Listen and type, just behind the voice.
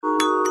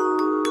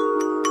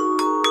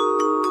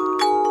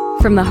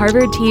From the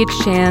Harvard T.H.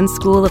 Chan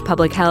School of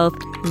Public Health,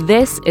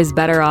 this is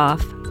Better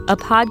Off, a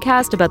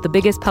podcast about the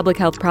biggest public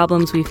health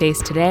problems we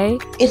face today.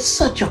 It's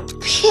such a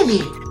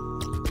pity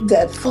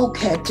that folk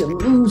had to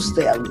lose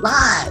their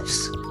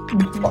lives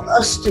for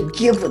us to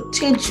give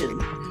attention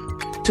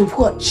to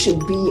what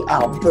should be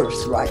our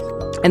birthright.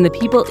 And the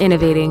people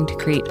innovating to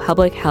create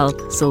public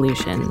health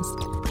solutions.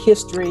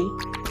 History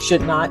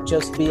should not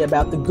just be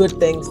about the good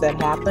things that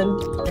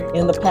happened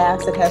in the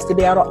past. It has to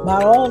be about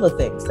all the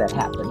things that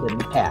happened in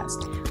the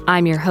past.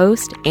 I'm your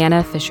host,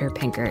 Anna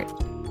Fisher-Pinkert.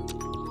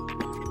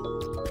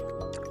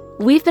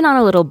 We've been on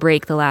a little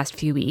break the last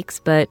few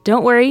weeks, but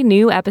don't worry,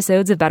 new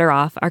episodes of Better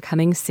Off are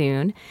coming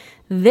soon.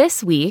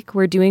 This week,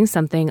 we're doing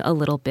something a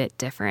little bit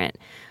different.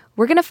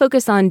 We're going to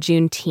focus on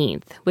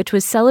Juneteenth, which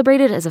was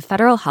celebrated as a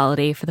federal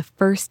holiday for the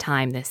first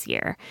time this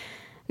year.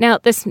 Now,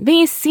 this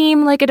may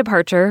seem like a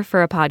departure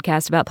for a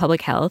podcast about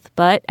public health,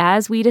 but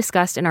as we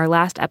discussed in our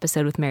last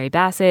episode with Mary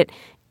Bassett,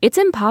 it's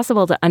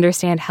impossible to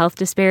understand health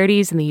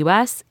disparities in the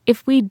U.S.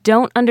 if we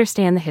don't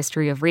understand the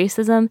history of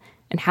racism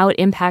and how it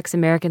impacts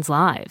Americans'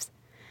 lives.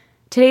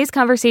 Today's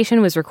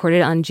conversation was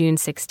recorded on June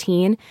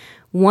 16,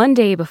 one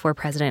day before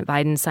President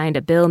Biden signed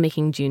a bill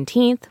making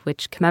Juneteenth,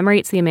 which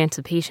commemorates the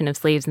emancipation of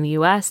slaves in the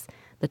U.S.,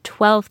 the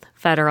 12th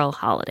federal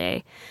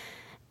holiday.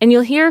 And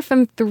you'll hear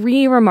from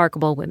three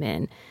remarkable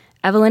women.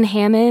 Evelyn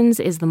Hammonds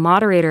is the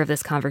moderator of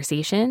this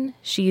conversation.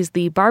 She's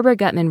the Barbara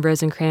Gutman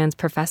Rosencrantz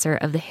Professor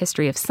of the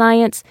History of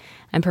Science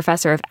and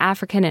Professor of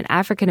African and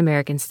African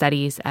American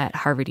Studies at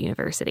Harvard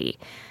University.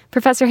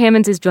 Professor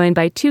Hammonds is joined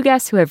by two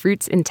guests who have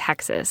roots in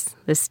Texas,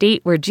 the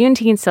state where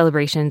Juneteenth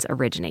celebrations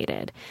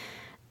originated.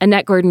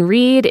 Annette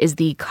Gordon-Reed is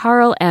the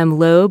Carl M.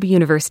 Loeb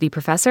University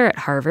Professor at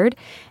Harvard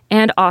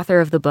and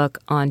author of the book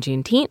On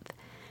Juneteenth.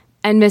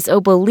 And Miss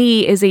Opal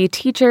Lee is a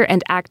teacher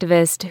and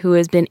activist who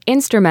has been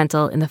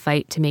instrumental in the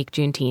fight to make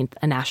Juneteenth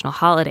a national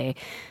holiday.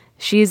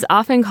 She's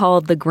often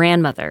called the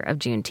grandmother of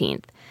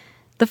Juneteenth.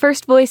 The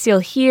first voice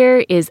you'll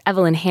hear is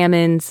Evelyn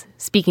Hammonds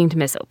speaking to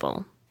Miss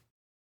Opal.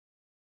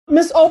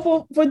 Miss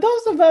Opal, for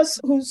those of us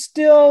who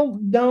still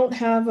don't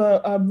have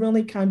a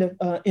really kind of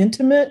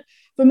intimate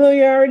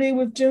familiarity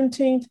with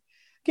Juneteenth,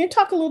 can you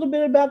talk a little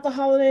bit about the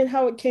holiday and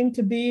how it came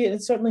to be,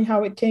 and certainly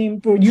how it came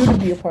for you to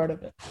be a part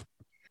of it?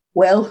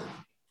 Well,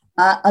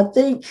 I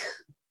think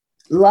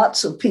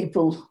lots of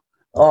people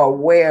are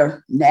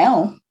aware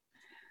now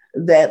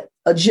that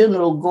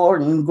General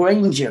Gordon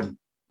Granger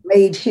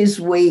made his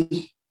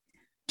way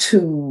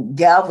to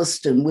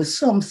Galveston with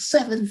some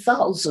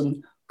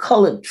 7,000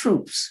 colored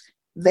troops.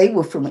 They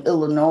were from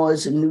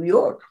Illinois and New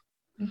York.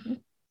 Mm-hmm.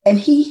 And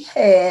he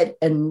had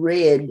and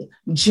read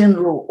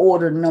General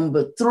Order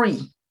Number 3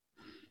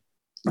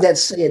 that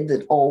said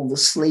that all the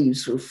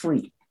slaves were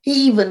free. He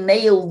even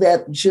nailed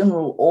that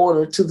general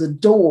order to the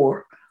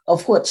door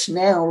of what's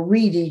now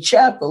Reedy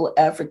Chapel,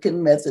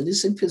 African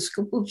Methodist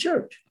Episcopal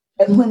Church.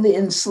 And when the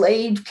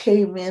enslaved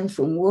came in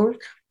from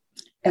work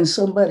and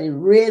somebody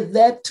read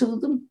that to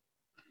them,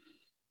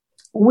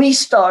 we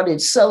started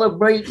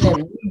celebrating,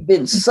 and we've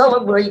been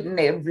celebrating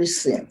ever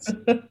since.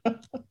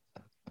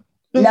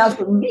 Now,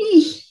 for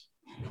me,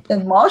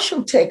 in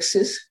Marshall,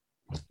 Texas,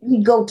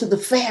 we go to the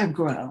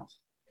fairground.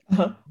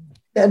 Uh-huh.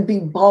 There'd be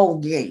ball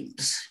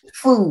games,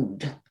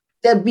 food.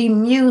 There'd be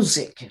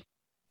music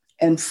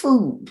and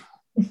food.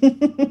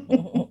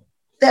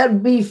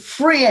 There'd be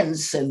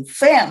friends and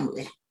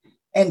family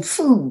and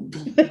food.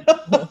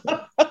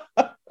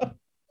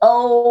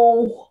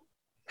 Oh,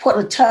 what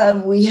a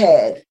time we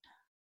had.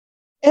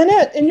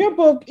 Annette, in your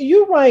book,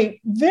 you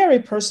write very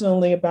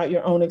personally about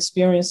your own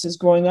experiences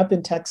growing up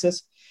in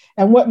Texas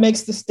and what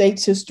makes the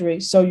state's history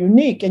so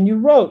unique. And you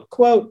wrote,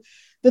 quote,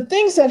 "The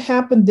things that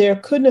happened there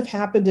couldn't have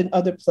happened in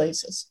other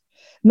places.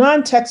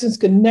 Non-Texans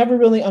could never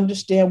really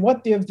understand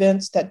what the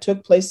events that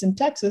took place in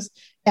Texas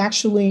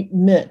actually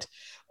meant."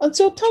 And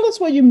so tell us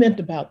what you meant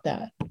about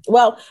that.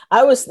 Well,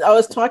 I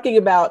was talking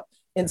about,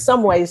 in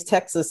some ways,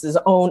 Texas's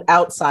own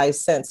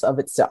outsized sense of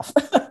itself,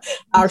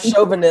 our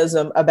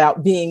chauvinism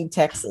about being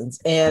Texans.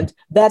 And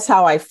that's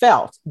how I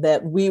felt,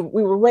 that we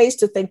were raised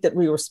to think that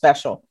we were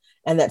special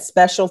and that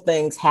special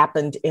things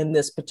happened in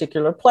this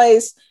particular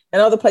place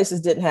and other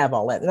places didn't have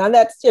all that. Now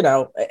that's,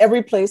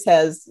 every place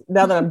has,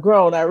 now that I'm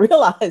grown, I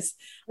realize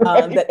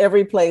that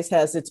every place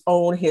has its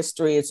own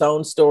history, its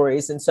own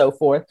stories and so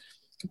forth.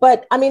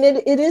 But I mean,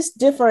 it is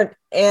different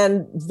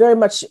and very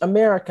much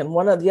American.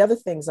 One of the other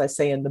things I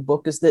say in the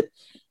book is that,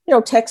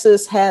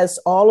 Texas has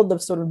all of the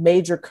sort of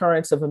major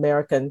currents of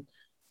American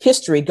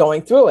history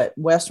going through it.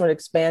 Western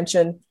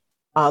expansion,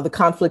 the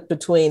conflict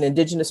between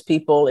indigenous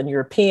people and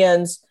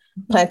Europeans,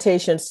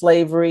 plantation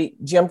slavery,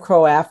 Jim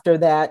Crow after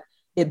that.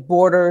 It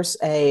borders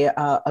a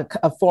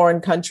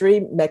foreign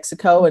country,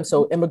 Mexico, and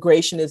so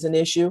immigration is an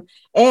issue.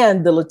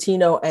 And the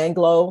Latino,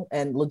 Anglo,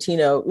 and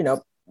Latino,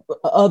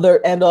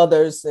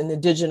 others, and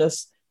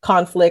indigenous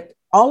conflict,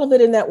 all of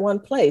it in that one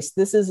place.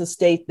 This is a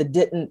state that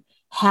didn't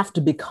have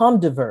to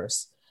become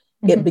diverse.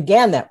 Mm-hmm. It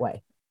began that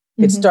way.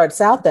 Mm-hmm. It starts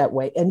out that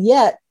way. And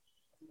yet,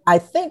 I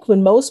think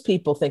when most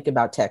people think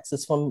about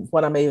Texas, from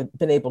what I may have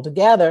been able to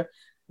gather,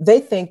 they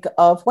think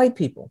of white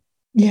people.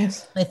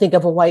 Yes. I think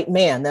of a white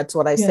man. That's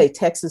what I say.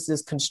 Texas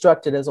is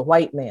constructed as a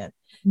white man.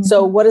 Mm-hmm.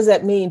 So what does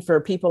that mean for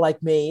people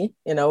like me,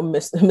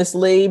 Miss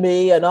Lee,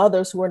 me, and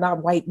others who are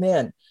not white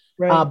men?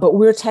 Right. But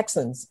we're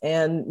Texans,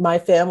 and my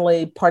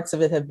family, parts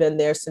of it have been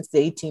there since the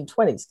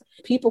 1820s.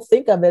 People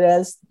think of it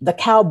as the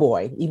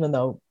cowboy, even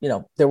though,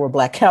 there were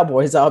Black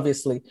cowboys,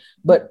 obviously,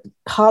 but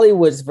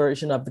Hollywood's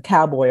version of the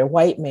cowboy, a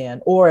white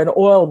man or an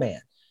oil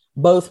man,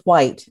 both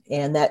white.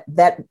 And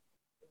that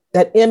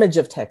image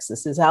of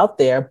Texas is out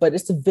there, but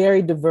it's a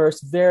very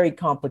diverse, very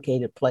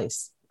complicated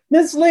place.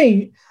 Ms.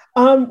 Lee,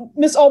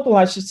 Ms. Opal,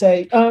 I should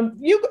say,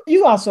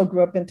 you also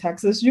grew up in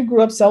Texas. You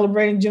grew up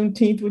celebrating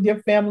Juneteenth with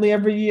your family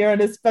every year,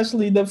 and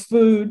especially the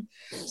food.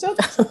 So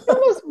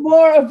tell us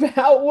more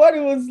about what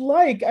it was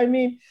like. I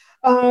mean,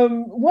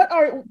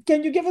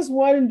 can you give us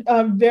one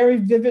very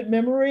vivid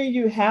memory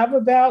you have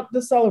about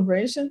the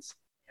celebrations?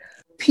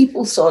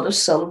 People sort of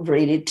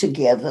celebrated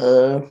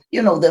together,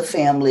 their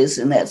families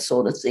and that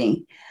sort of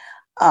thing.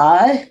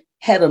 I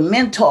had a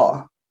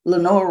mentor,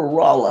 Lenora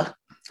Rolla,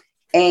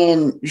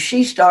 and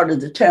she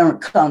started the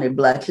Tarrant County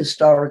Black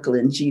Historical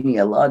and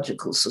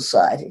Genealogical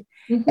Society.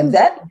 Mm-hmm. And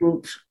that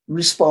group's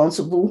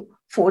responsible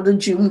for the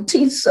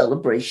Juneteenth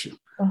celebration.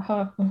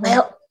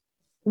 Well,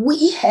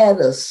 we had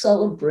a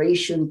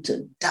celebration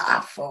to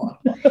die for.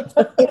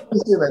 It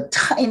was in a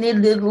tiny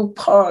little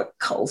park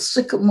called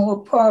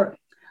Sycamore Park.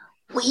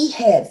 We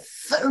had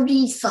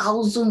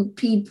 30,000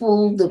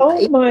 people.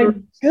 My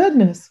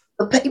goodness.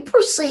 The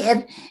paper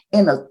said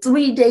in a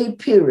 3-day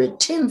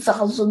period,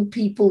 10,000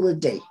 people a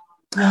day.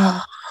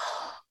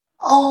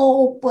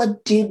 Oh,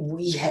 but did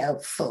we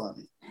have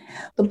fun?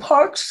 The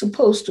park's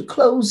supposed to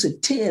close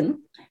at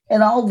 10,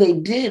 and all they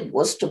did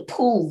was to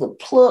pull the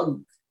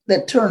plug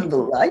that turned the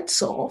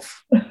lights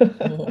off.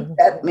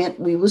 That meant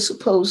we were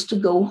supposed to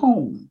go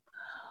home.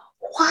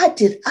 Why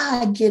did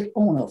I get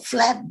on a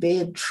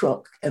flatbed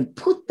truck and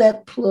put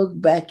that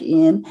plug back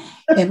in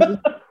and we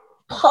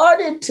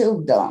partied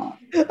till dawn?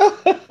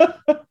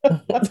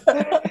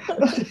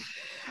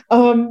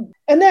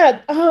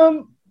 Annette,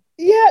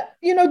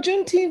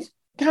 Juneteenth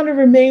kind of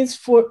remains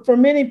for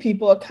many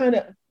people a kind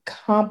of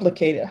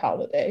complicated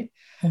holiday.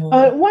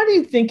 Mm-hmm. Why do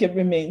you think it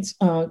remains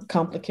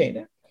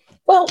complicated?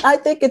 Well, I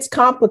think it's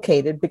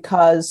complicated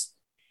because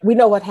we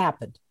know what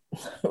happened,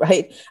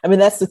 right? I mean,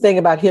 that's the thing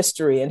about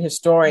history and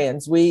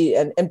historians.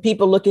 And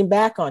people looking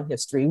back on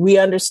history, we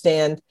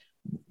understand,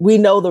 we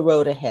know the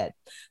road ahead.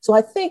 So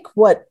I think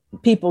what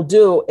people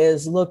do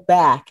is look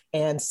back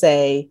and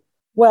say,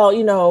 well,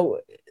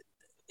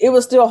 it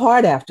was still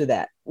hard after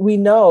that. We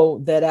know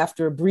that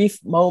after a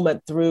brief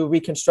moment through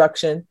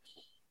Reconstruction,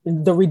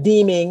 the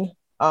redeeming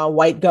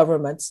white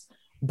governments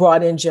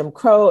brought in Jim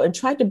Crow and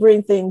tried to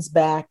bring things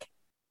back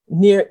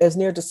as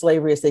near to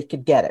slavery as they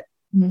could get it.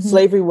 Mm-hmm.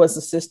 Slavery was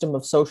a system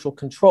of social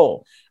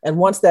control. And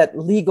once that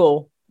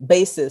legal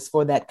basis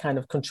for that kind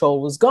of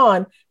control was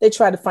gone, they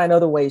tried to find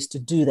other ways to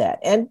do that.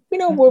 And,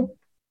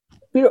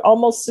 we're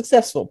almost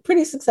successful,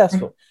 pretty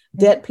successful. Mm-hmm.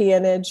 Debt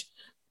peonage,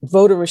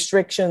 voter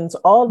restrictions,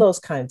 all those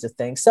kinds of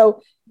things.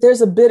 So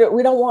there's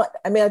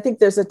I think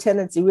there's a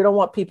tendency, we don't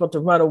want people to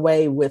run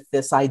away with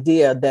this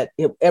idea that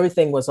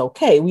everything was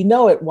okay. We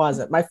know it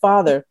wasn't. My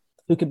father,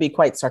 who could be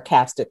quite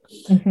sarcastic,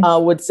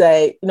 would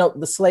say,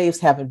 the slaves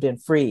haven't been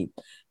freed.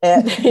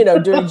 And,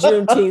 during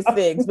Juneteenth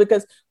things,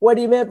 because what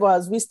he meant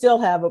was we still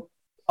have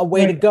a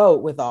way to go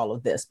with all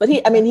of this. But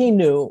he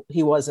knew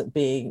he wasn't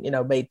being,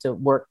 made to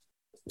work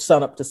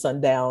sun up to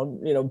sundown,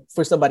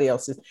 for somebody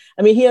else's.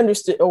 I mean, he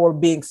understood, or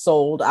being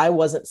sold. I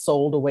wasn't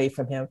sold away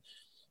from him,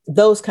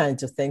 those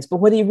kinds of things. But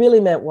what he really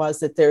meant was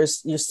that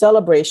there's your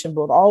celebration,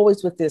 but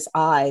always with this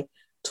eye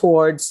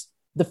towards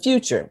the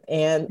future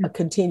and a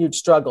continued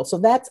struggle.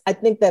 So I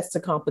think that's the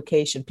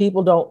complication.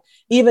 People don't,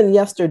 even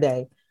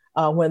yesterday,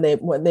 when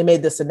they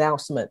made this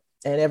announcement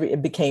and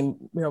it became,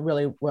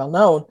 really well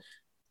known,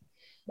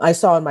 I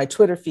saw in my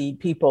Twitter feed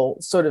people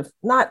sort of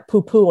not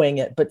poo-pooing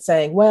it, but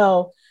saying,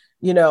 well,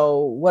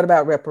 what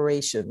about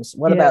reparations?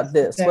 What about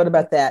this? Exactly. What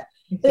about that?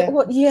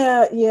 Exactly.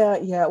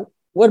 Yeah.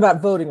 What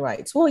about voting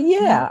rights? Well,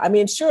 yeah. I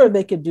mean, sure,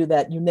 they could do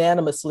that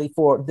unanimously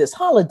for this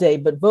holiday,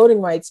 but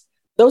voting rights,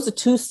 those are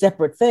two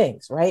separate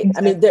things, right?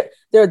 Exactly. I mean,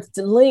 they're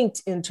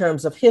linked in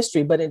terms of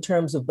history, but in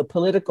terms of the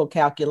political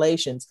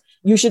calculations,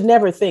 you should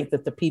never think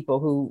that the people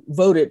who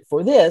voted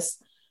for this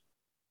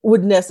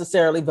would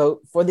necessarily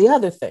vote for the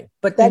other thing.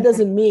 But that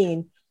doesn't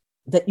mean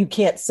that you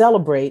can't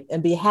celebrate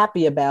and be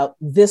happy about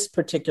this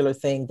particular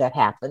thing that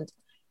happened.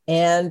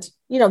 And,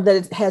 that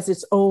it has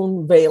its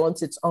own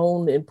valence, its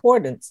own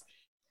importance.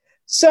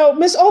 So,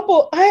 Ms.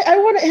 Opal, I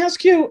want to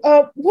ask you,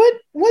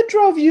 what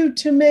drove you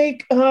to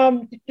make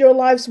your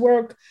life's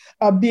work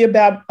be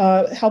about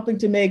helping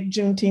to make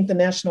Juneteenth a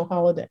national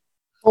holiday?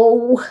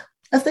 Oh,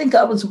 I think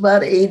I was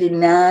about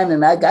 89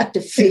 and I got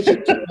to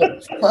fidgeting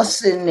and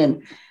fussing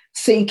and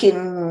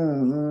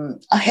thinking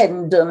I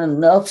hadn't done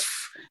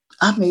enough.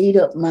 I made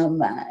up my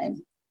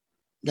mind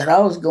that I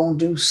was going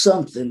to do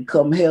something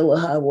come hell or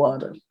high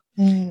water.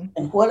 Mm.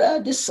 And what I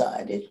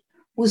decided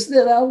was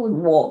that I would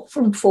walk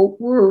from Fort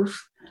Worth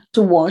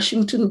to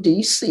Washington,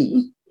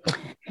 D.C.,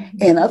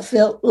 And I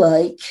felt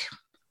like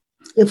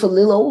if a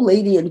little old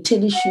lady in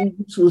tennis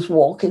shoes was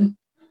walking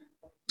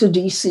to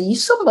DC,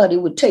 somebody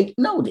would take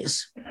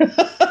notice.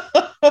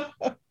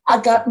 I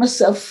got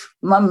myself,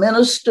 my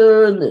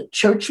minister, the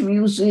church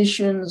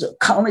musicians, a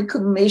county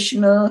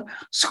commissioner,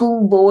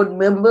 school board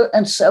member,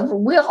 and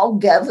several. We all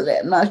gathered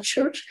at my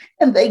church,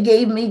 and they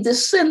gave me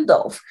this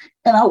send-off,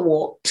 and I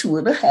walked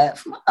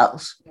 2.5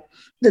 miles.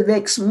 The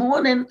next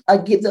morning, I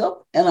get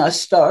up and I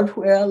start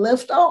where I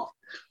left off,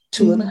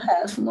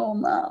 2.5 more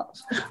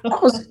miles. I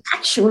was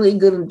actually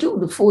going to do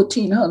the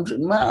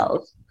 1,400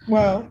 miles.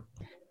 Wow.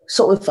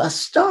 So if I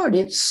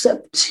started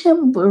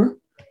September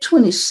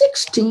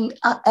 2016,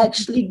 I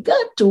actually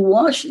got to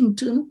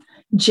Washington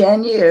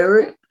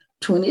January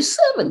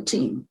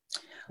 2017.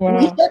 Wow.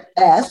 We had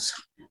asked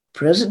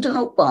President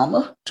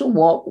Obama to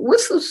walk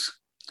with us,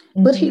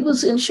 but he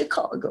was in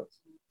Chicago.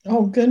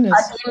 Oh, goodness.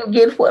 I didn't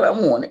get what I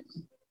wanted.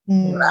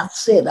 And I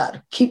said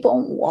I'd keep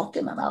on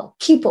walking and I'll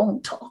keep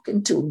on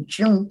talking till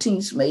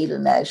Juneteenth made a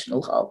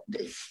national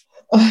holiday.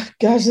 Oh,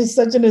 gosh, it's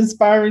such an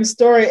inspiring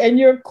story. And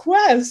your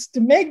quest to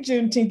make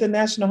Juneteenth a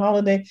national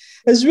holiday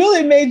has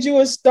really made you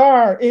a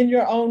star in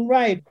your own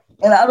right.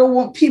 And I don't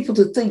want people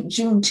to think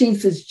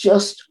Juneteenth is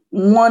just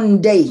one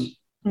day.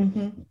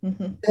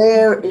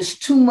 There is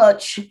too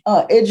much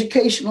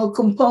educational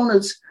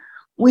components.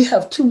 We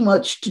have too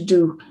much to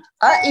do.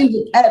 I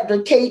even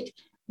advocate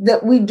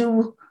that we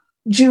do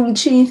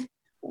Juneteenth,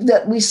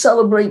 that we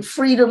celebrate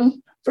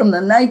freedom from the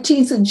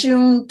 19th of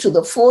June to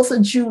the 4th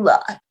of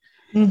July.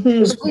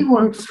 Because we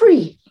weren't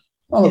free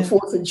on the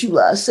 4th of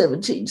July,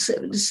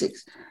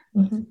 1776.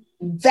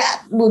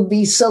 That would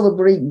be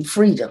celebrating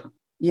freedom.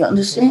 You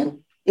understand?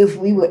 If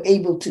we were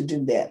able to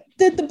do that.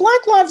 Did the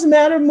Black Lives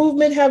Matter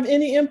movement have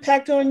any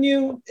impact on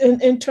you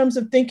in terms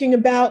of thinking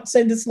about,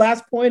 say, this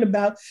last point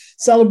about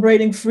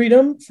celebrating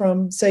freedom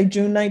from, say,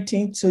 June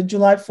 19th to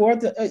July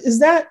 4th? Is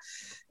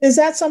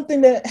that something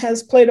that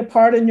has played a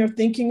part in your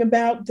thinking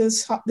about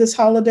this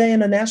holiday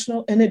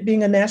and it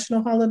being a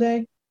national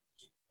holiday?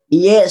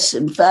 Yes.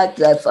 In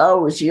fact, if I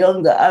was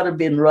younger, I'd have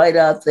been right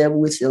out there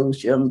with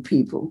those young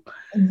people.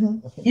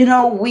 You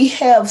know, we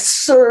have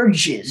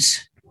surges.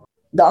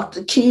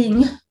 Dr.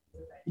 King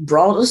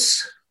brought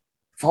us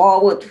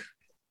forward.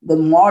 The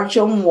March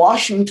on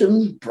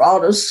Washington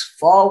brought us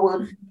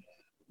forward.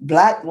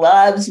 Black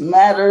Lives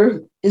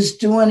Matter is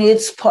doing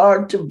its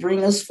part to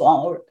bring us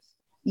forward.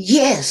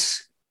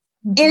 Yes,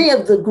 any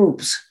of the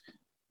groups,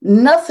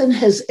 nothing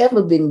has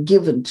ever been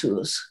given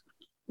to us.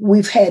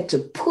 We've had to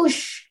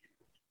push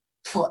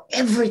for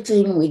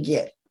everything we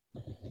get.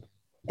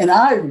 And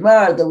I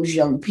admire those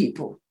young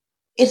people.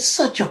 It's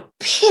such a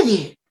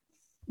pity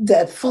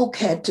that folk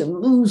had to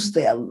lose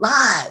their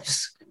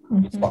lives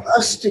for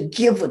us to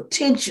give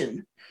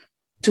attention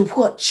to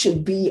what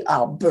should be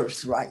our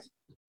birthright.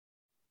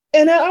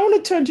 And I want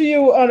to turn to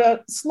you on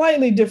a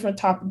slightly different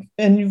topic.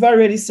 And you've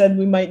already said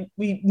we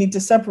need to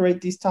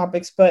separate these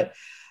topics. But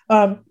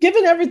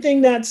given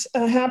everything that's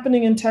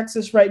happening in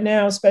Texas right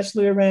now,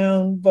 especially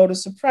around voter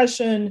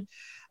suppression,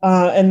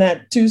 and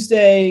that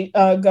Tuesday,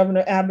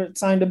 Governor Abbott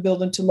signed a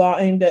bill into law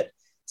aimed at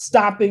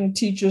stopping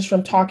teachers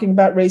from talking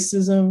about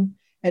racism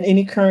and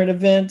any current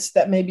events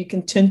that may be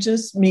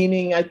contentious,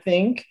 meaning I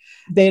think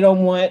they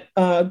don't want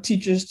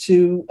teachers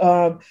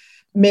to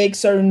make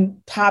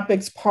certain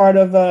topics part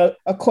of a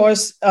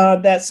course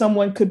that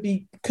someone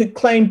could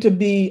claim to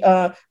be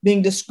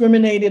being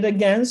discriminated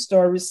against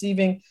or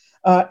receiving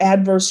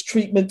adverse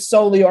treatment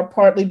solely or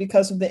partly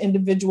because of the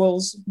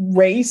individual's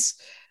race.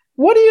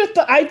 What are your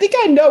I think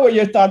I know what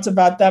your thoughts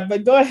about that,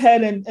 but go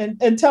ahead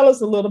and tell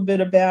us a little bit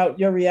about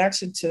your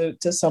reaction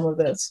to some of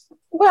this.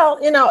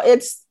 Well, you know,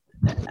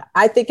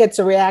 I think it's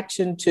a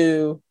reaction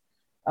to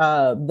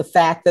the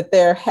fact that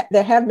there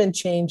have been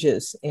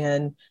changes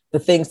in the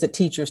things that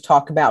teachers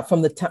talk about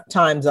from the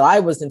times that I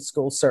was in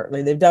school.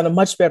 Certainly, they've done a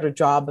much better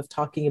job of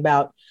talking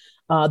about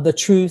the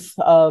truth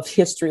of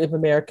history, of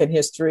American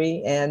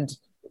history, and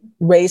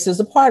race is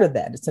a part of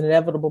that. It's an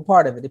inevitable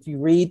part of it. If you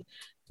read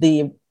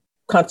the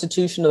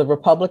Constitution of the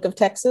Republic of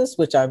Texas,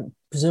 which I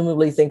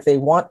presumably think they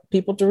want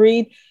people to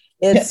read,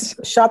 it's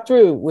shot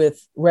through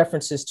with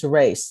references to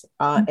race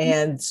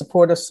and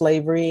support of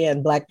slavery,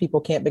 and Black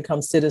people can't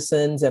become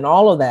citizens and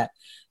all of that.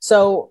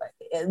 So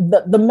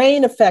the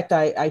main effect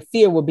I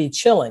fear will be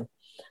chilling.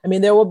 I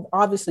mean, there will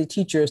obviously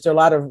teachers, there are a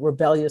lot of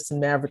rebellious and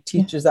maverick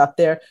teachers out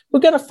there who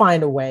are going to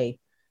find a way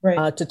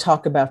to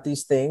talk about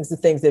these things, the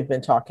things they've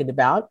been talking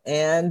about,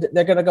 and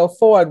they're going to go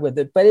forward with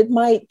it. But it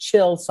might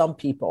chill some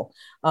people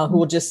who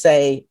will just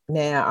say,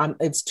 nah,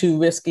 it's too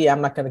risky.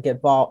 I'm not going to get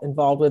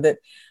involved with it.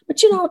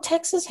 But, you know,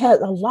 Texas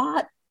has a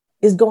lot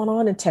is going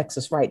on in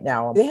Texas right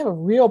now. They have a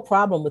real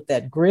problem with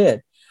that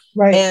grid.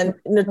 Right. And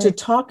to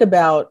talk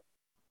about,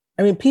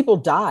 I mean, people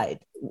died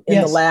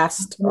in the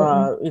last,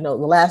 the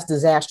last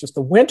disaster,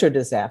 the winter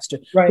disaster.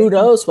 Right. Who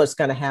knows what's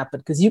going to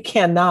happen? Because you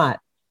cannot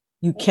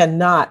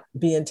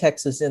be in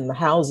Texas in the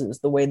houses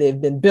the way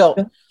they've been built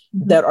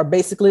that are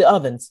basically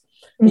ovens.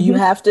 You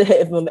have to,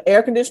 if the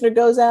air conditioner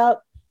goes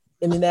out,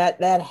 I mean,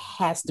 that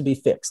has to be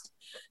fixed.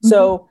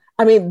 So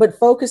I mean, but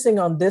focusing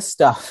on this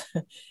stuff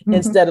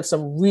instead of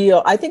some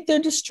real, I think they're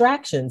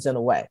distractions in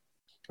a way.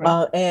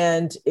 Right.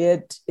 And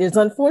it is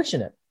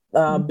unfortunate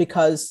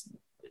because,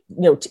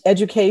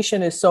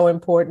 education is so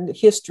important.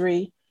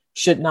 History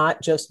should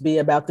not just be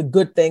about the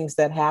good things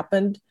that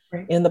happened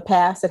in the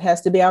past. It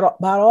has to be about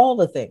all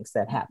the things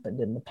that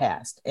happened in the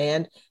past.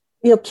 And,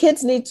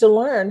 kids need to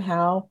learn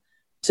how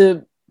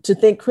to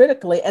think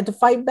critically and to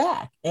fight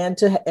back and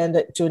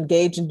to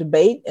engage in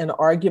debate and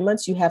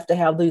arguments. You have to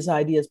have these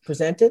ideas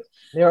presented.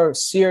 There are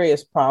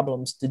serious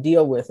problems to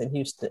deal with in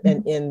Houston,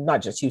 and in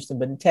not just Houston,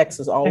 but in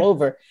Texas, all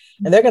over.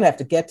 And they're going to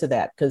have to get to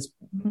that because,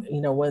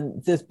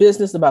 when this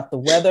business about the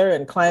weather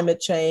and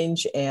climate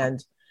change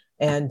and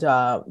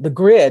the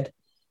grid,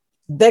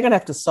 they're going to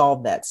have to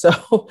solve that.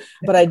 So,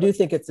 but I do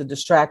think it's a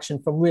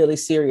distraction from really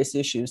serious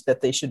issues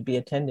that they should be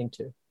attending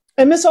to.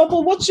 And Ms.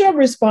 Opel, what's your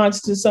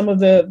response to some of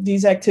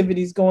these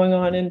activities going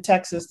on in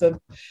Texas, the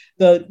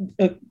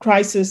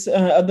crisis,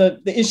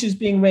 the issues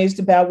being raised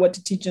about what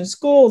to teach in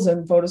schools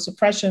and voter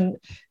suppression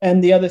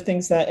and the other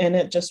things that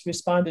Annette just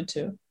responded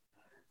to?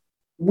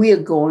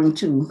 We're going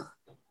to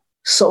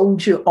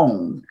soldier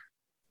on.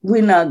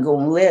 We're not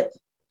going to let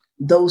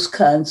those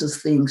kinds of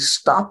things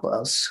stop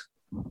us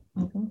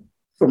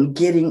from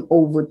getting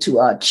over to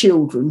our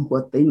children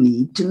what they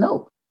need to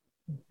know.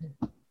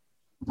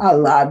 Our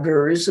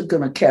libraries are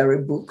going to carry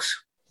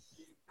books.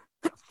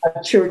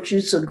 Our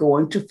churches are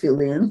going to fill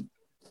in.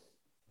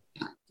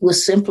 We're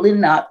simply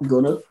not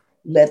going to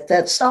let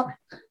that stop.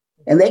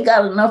 And they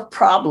got enough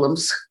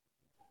problems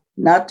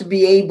not to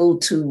be able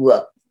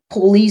to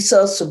police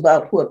us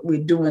about what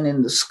we're doing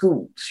in the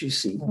schools, you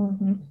see.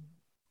 Mm-hmm.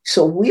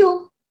 So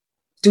we'll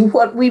do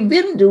what we've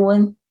been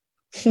doing,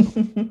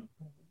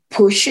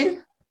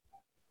 pushing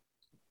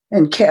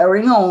and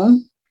carrying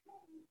on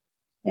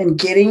and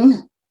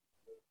getting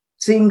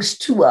things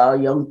to our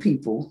young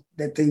people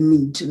that they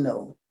need to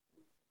know.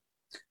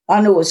 I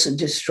know it's a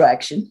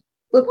distraction,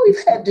 but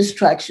we've had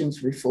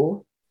distractions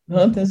before.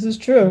 Well, this is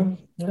true.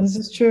 This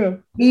is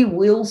true. We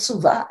will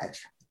survive.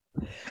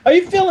 Are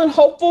you feeling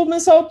hopeful,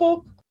 Ms.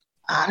 Opel?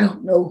 I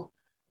don't know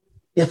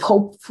if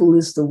hopeful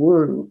is the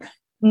word.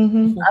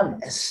 Mm-hmm.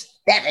 I'm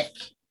ecstatic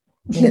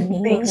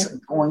that things are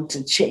going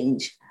to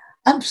change.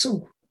 I'm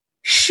so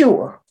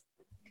sure.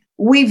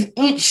 We've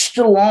inched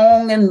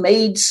along and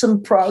made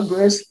some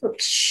progress,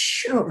 but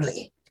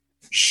surely,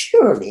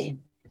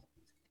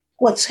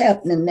 what's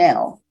happening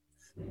now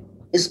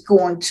is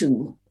going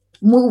to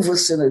move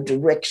us in a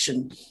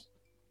direction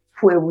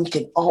where we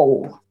can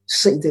all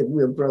say that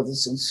we're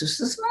brothers and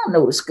sisters. And I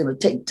know it's going to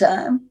take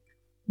time,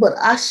 but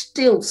I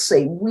still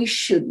say we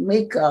should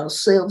make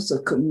ourselves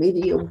a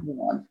committee of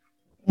one.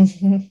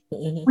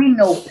 Mm-hmm. We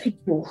know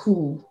people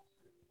who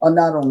are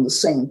not on the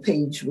same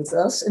page with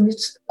us, and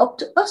it's up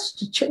to us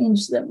to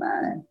change their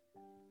mind.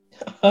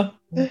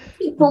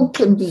 People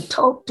can be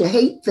taught to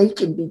hate, they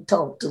can be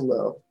taught to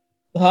love.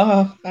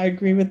 I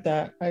agree with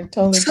that. I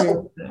totally agree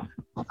with that.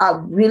 I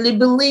really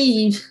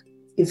believe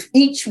if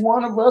each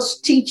one of us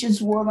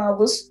teaches one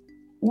of us,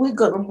 we're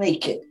going to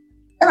make it.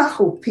 And I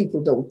hope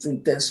people don't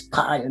think there's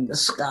pie in the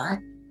sky.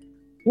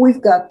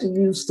 We've got to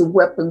use the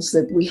weapons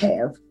that we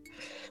have.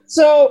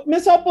 So,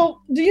 Ms. Opel,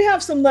 do you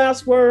have some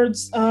last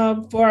words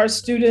for our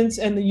students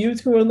and the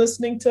youth who are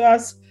listening to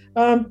us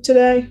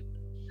today?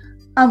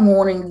 I'm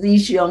wanting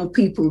these young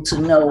people to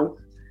know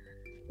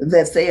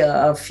that they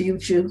are our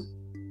future,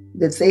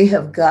 that they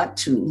have got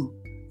to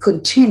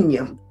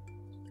continue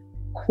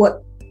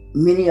what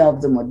many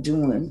of them are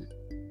doing.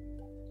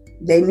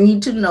 They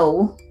need to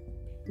know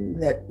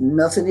that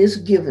nothing is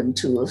given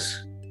to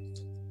us.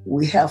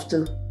 We have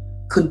to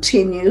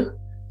continue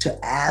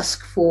to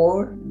ask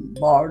for,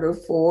 barter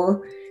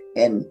for,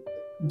 and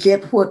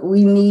get what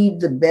we need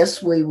the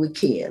best way we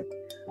can.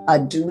 I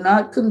do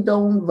not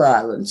condone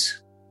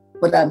violence,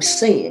 but I'm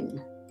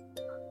saying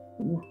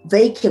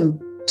they can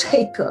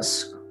take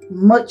us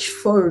much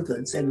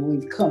further than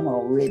we've come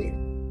already.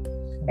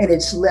 And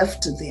it's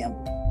left to them.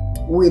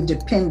 We're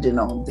dependent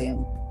on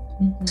them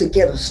to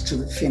get us to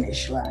the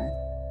finish line.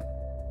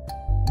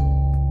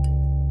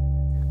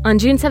 On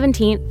June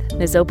 17th,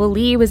 Ms. Opal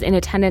Lee was in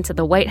attendance at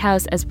the White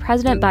House as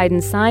President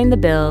Biden signed the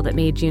bill that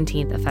made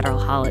Juneteenth a federal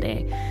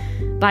holiday.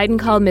 Biden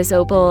called Ms.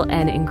 Opal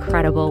an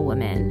incredible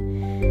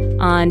woman.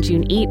 On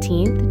June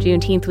 18th,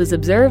 Juneteenth was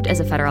observed as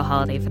a federal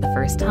holiday for the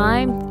first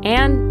time.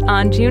 And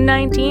on June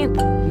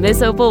 19th,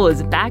 Ms. Opal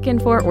was back in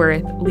Fort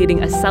Worth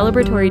leading a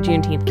celebratory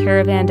Juneteenth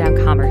caravan down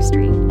Commerce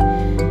Street.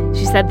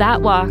 She said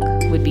that walk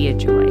would be a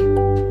joy.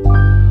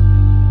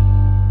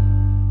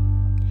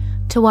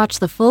 To watch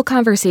the full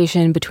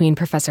conversation between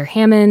Professor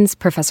Hammonds,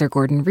 Professor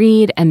Gordon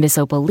Reed, and Ms.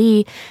 Opal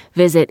Lee,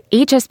 visit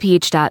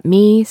hsph.me/Opal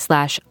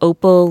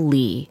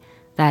Lee.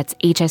 That's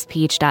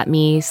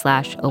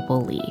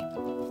hsph.me/Opal Lee.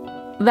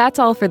 That's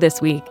all for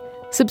this week.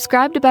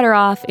 Subscribe to Better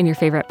Off in your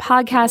favorite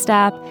podcast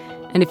app.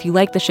 And if you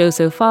like the show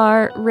so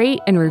far, rate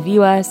and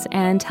review us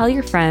and tell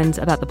your friends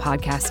about the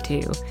podcast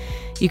too.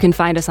 You can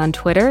find us on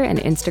Twitter and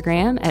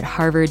Instagram at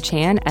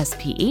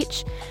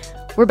HarvardChanSPH.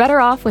 We're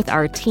better off with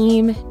our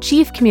team,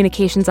 Chief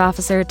Communications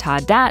Officer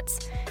Todd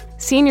Datz,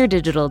 senior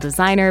digital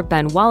designer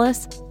Ben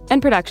Wallace,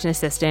 and production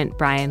assistant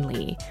Brian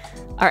Lee.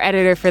 Our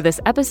editor for this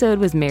episode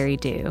was Mary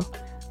Dew.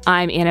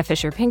 I'm Anna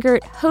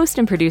Fisher-Pinkert, host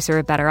and producer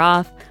of Better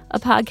Off, a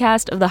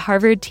podcast of the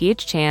Harvard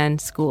T.H. Chan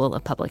School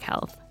of Public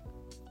Health.